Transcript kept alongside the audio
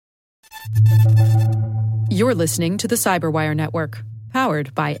You're listening to the Cyberwire Network,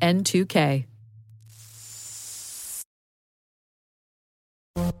 powered by N2K.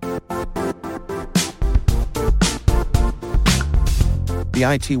 The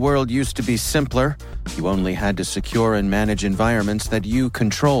IT world used to be simpler. You only had to secure and manage environments that you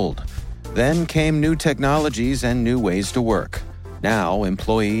controlled. Then came new technologies and new ways to work. Now,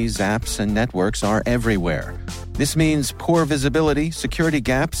 employees, apps, and networks are everywhere. This means poor visibility, security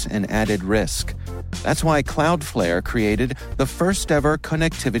gaps, and added risk. That's why Cloudflare created the first-ever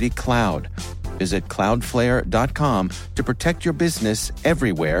connectivity cloud. Visit cloudflare.com to protect your business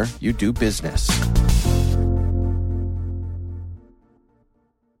everywhere you do business.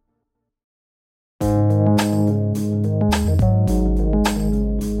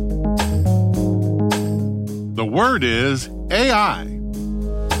 The word is AI.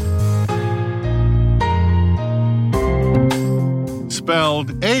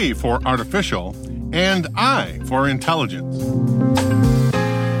 Spelled A for artificial and I for intelligence.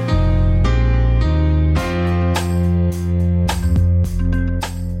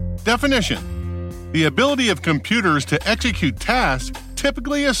 Definition: the ability of computers to execute tasks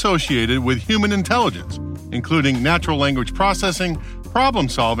typically associated with human intelligence, including natural language processing, problem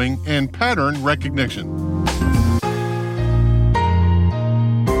solving, and pattern recognition.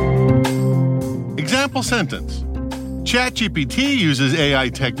 Example sentence: ChatGPT uses AI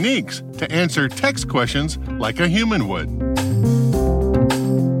techniques to answer text questions like a human would.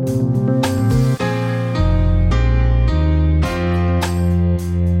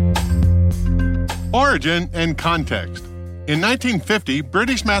 Origin and context. In 1950,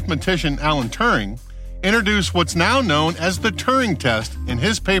 British mathematician Alan Turing introduced what's now known as the Turing test in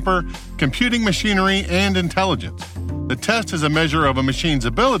his paper, Computing Machinery and Intelligence. The test is a measure of a machine's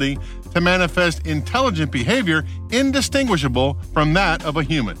ability to manifest intelligent behavior indistinguishable from that of a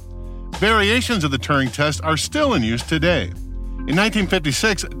human. Variations of the Turing test are still in use today. In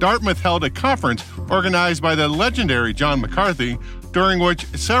 1956, Dartmouth held a conference organized by the legendary John McCarthy, during which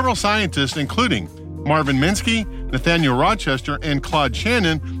several scientists, including Marvin Minsky, Nathaniel Rochester, and Claude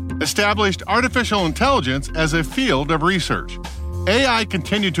Shannon, established artificial intelligence as a field of research. AI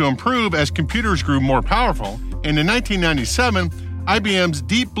continued to improve as computers grew more powerful, and in 1997, IBM's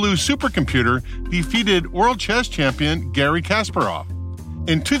Deep Blue supercomputer defeated world chess champion Garry Kasparov.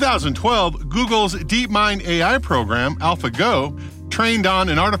 In 2012, Google's DeepMind AI program, AlphaGo, trained on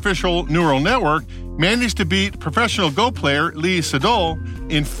an artificial neural network, managed to beat professional Go player Lee Sedol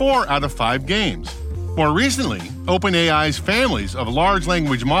in 4 out of 5 games. More recently, OpenAI's families of large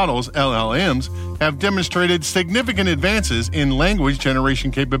language models, LLMs, have demonstrated significant advances in language generation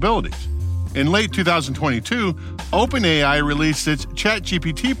capabilities. In late 2022, OpenAI released its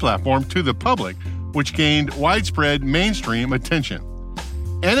ChatGPT platform to the public, which gained widespread mainstream attention.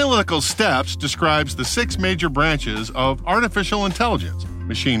 Analytical Steps describes the 6 major branches of artificial intelligence: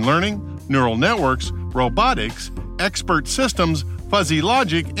 machine learning, neural networks, robotics, expert systems, fuzzy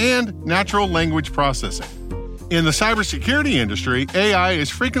logic, and natural language processing. In the cybersecurity industry, AI is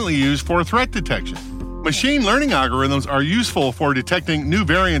frequently used for threat detection. Machine learning algorithms are useful for detecting new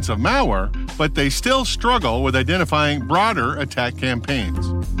variants of malware, but they still struggle with identifying broader attack campaigns.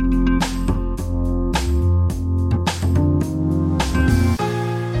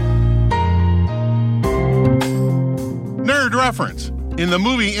 Nerd reference. In the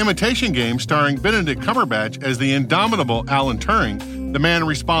movie Imitation Game starring Benedict Cumberbatch as the indomitable Alan Turing, the man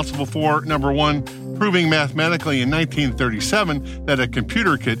responsible for, number 1, proving mathematically in 1937 that a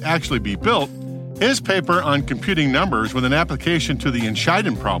computer could actually be built, his paper on computing numbers with an application to the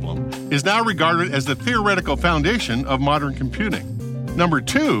Entscheiden problem is now regarded as the theoretical foundation of modern computing. Number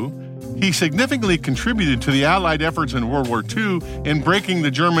 2, he significantly contributed to the Allied efforts in World War II in breaking the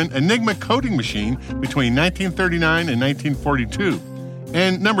German Enigma coding machine between 1939 and 1942.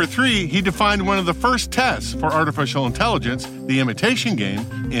 And number 3, he defined one of the first tests for artificial intelligence, the Imitation Game,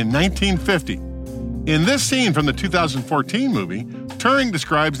 in 1950. In this scene from the 2014 movie, Turing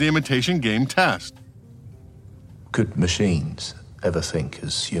describes the Imitation Game test. Could machines ever think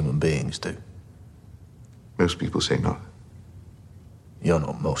as human beings do? Most people say not. You're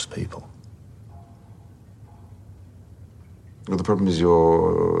not most people. Well, the problem is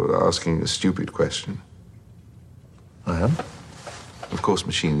you're asking a stupid question. I am? Of course,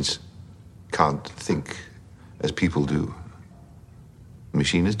 machines can't think as people do. A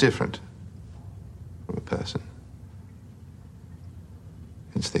machine is different from a person.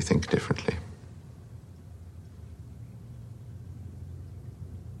 Hence, they think differently.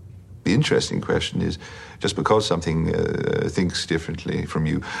 The interesting question is, just because something thinks differently from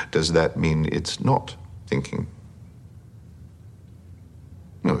you, does that mean it's not thinking?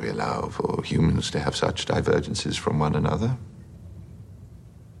 No, we allow for humans to have such divergences from one another.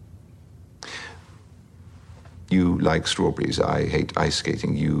 You like strawberries. I hate ice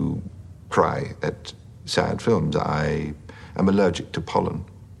skating. You cry at sad films. I am allergic to pollen.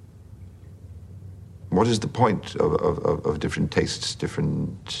 What is the point of different tastes,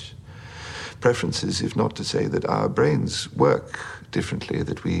 different preferences, if not to say that our brains work differently,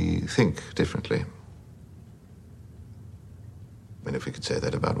 that we think differently? And if we could say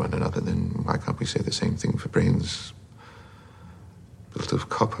that about one another, then why can't we say the same thing for brains built of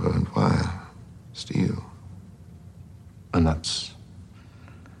copper and wire, steel? And that's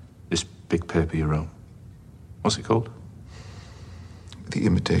this big paper you wrote. What's it called? The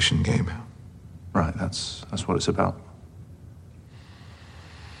Imitation Game. Right, that's what it's about.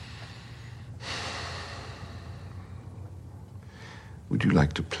 Would you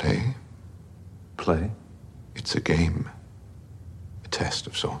like to play? Play? It's a game. A test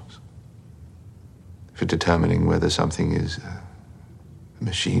of sorts. For determining whether something is a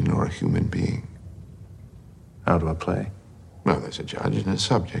machine or a human being. How do I play? Well, there's a judge and a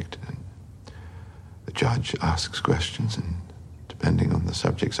subject. And the judge asks questions, and depending on the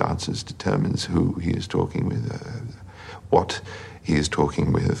subject's answers, determines who he is talking with, what he is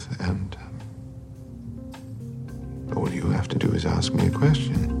talking with, and all you have to do is ask me a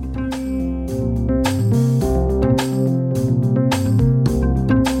question.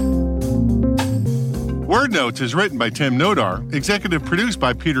 Word Notes is written by Tim Nodar, executive produced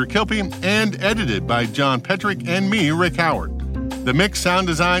by Peter Kilpie, and edited by John Petrick and me, Rick Howard. The mix, sound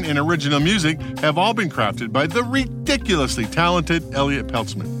design, and original music have all been crafted by the ridiculously talented Elliot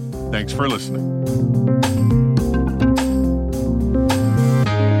Peltzman. Thanks for listening.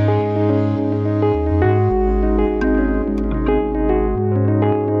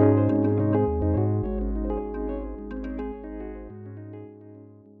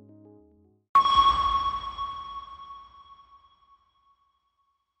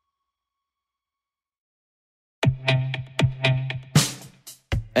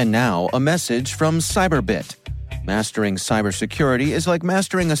 And now, a message from Cyberbit. Mastering cybersecurity is like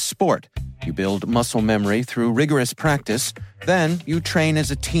mastering a sport. You build muscle memory through rigorous practice, then you train as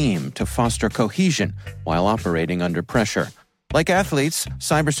a team to foster cohesion while operating under pressure. Like athletes,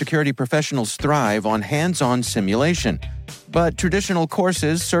 cybersecurity professionals thrive on hands-on simulation. But traditional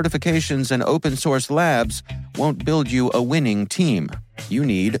courses, certifications, and open-source labs won't build you a winning team. You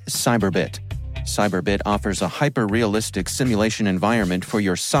need Cyberbit. Cyberbit offers a hyper-realistic simulation environment for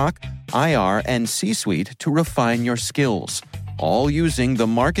your SOC, IR, and C-suite to refine your skills, all using the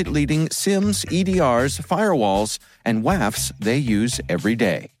market-leading SIMs, EDRs, firewalls, and WAFs they use every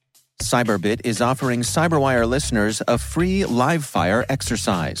day. Cyberbit is offering CyberWire listeners a free live-fire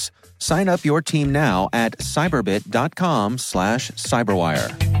exercise. Sign up your team now at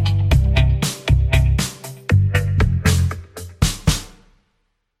cyberbit.com/cyberwire.